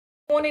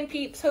Morning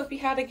peeps, hope you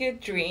had a good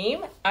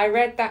dream. I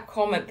read that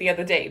comment the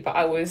other day, but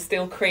I was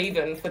still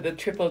craving for the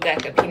triple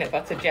decker peanut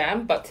butter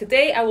jam. But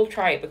today I will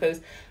try it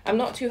because I'm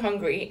not too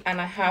hungry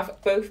and I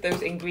have both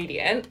those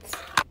ingredients.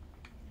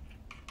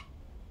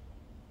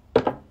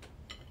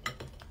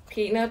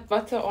 Peanut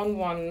butter on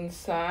one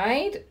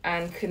side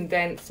and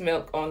condensed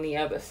milk on the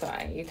other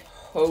side.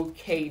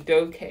 Okay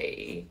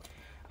dokie.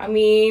 I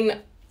mean,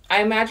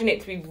 I imagine it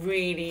to be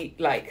really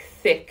like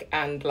thick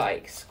and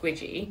like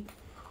squidgy.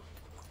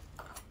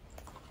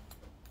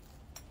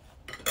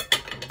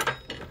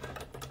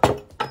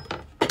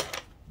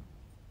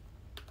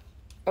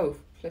 Oh,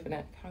 flipping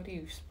it. How do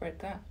you spread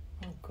that?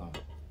 Oh god.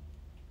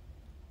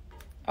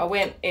 I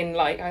went in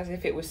like as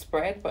if it was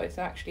spread, but it's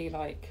actually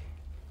like,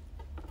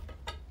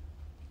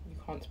 you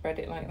can't spread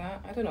it like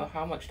that. I don't know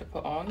how much to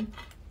put on.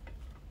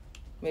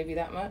 Maybe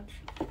that much.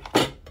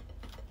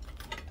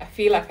 I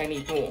feel like I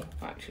need more,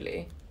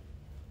 actually.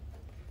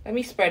 Let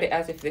me spread it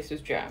as if this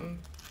was jam.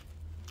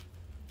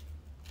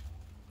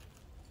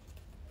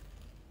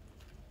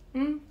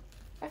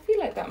 I feel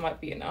like that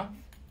might be enough.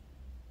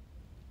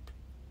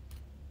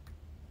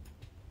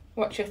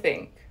 What you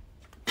think?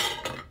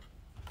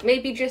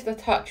 Maybe just a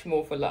touch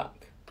more for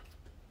luck.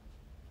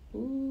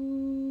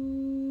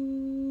 Ooh.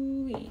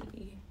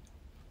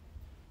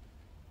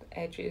 The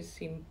edges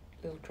seem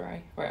a little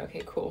dry. Right,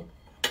 okay, cool.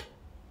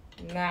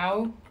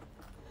 Now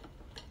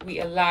we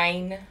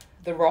align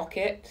the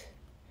rocket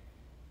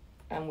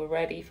and we're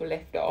ready for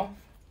liftoff.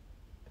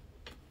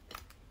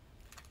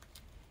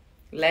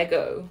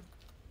 Lego.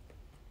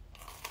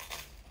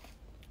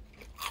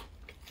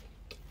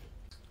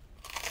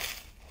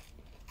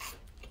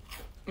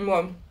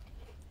 One.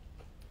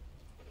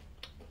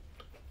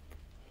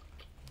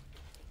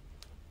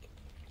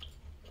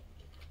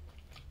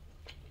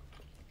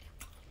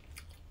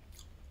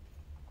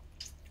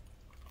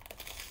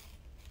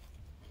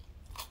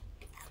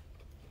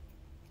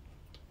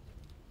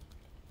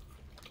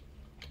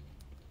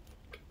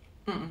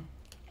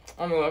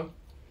 Oh my god.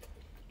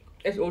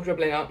 It's all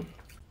dribbling up.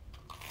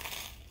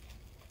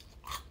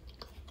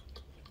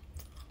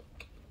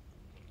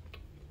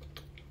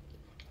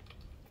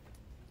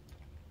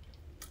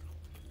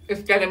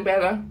 It's getting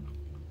better.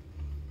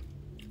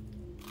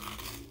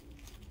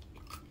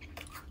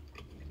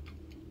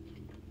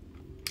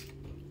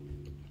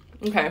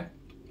 Okay.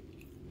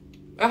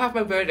 I have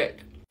my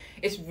verdict.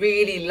 It's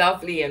really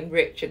lovely and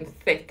rich and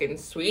thick and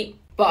sweet,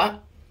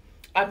 but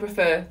I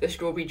prefer the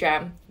strawberry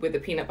jam with the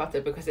peanut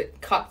butter because it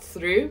cuts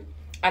through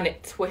and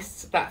it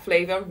twists that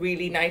flavour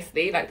really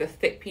nicely, like the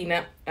thick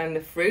peanut and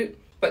the fruit.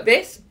 But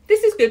this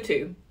is good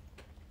too.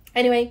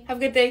 Anyway, have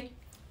a good day.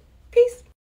 Peace.